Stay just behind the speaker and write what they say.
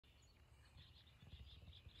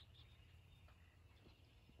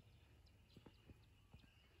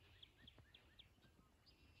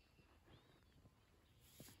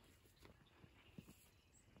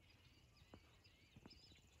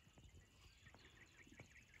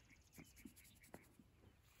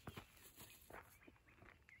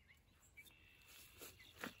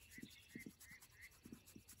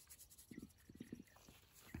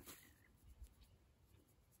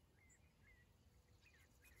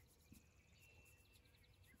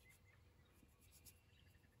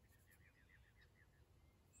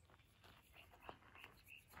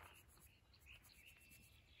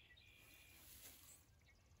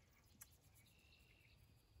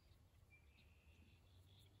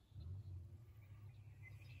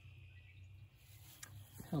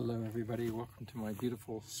Hello everybody, welcome to my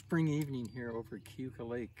beautiful spring evening here over at Keuka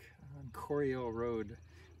Lake on Coryell Road.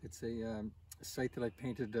 It's a site that I've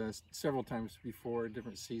painted several times before,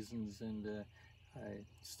 different seasons, and I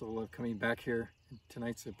still love coming back here.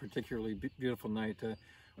 Tonight's a particularly beautiful night,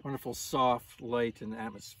 wonderful soft light and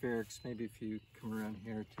atmospherics. Maybe if you come around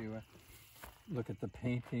here to look at the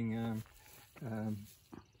painting, I'm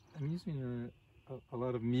using a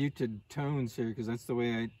lot of muted tones here because that's the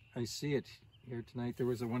way I see it here tonight. There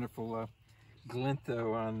was a wonderful glint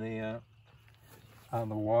though on the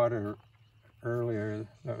water earlier.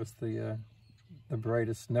 That was the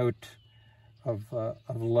brightest note of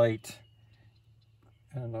light,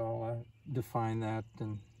 and I'll define that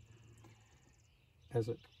and as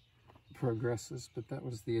it progresses. But that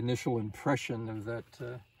was the initial impression of that.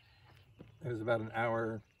 It was about an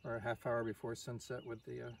hour or a half hour before sunset with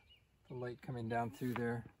the light coming down through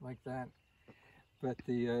there like that. But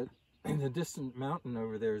the distant mountain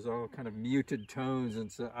over there is all kind of muted tones, and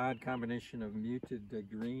it's an odd combination of muted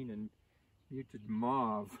green and muted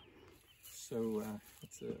mauve. So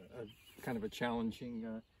it's a kind of a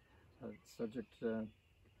challenging subject,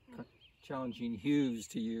 challenging hues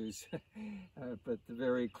to use, but the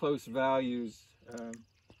very close values.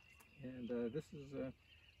 And this is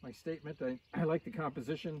my statement. I like the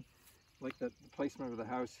composition, like the placement of the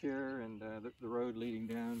house here, and the road leading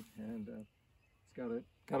down, and it's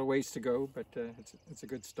got a ways to go, but it's a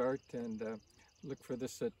good start. And look for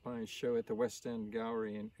this at my show at the West End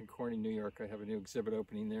Gallery in Corning, New York. I have a new exhibit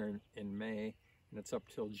opening there in May, and it's up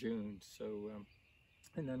till June. So,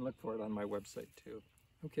 and then look for it on my website too.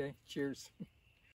 Okay, cheers.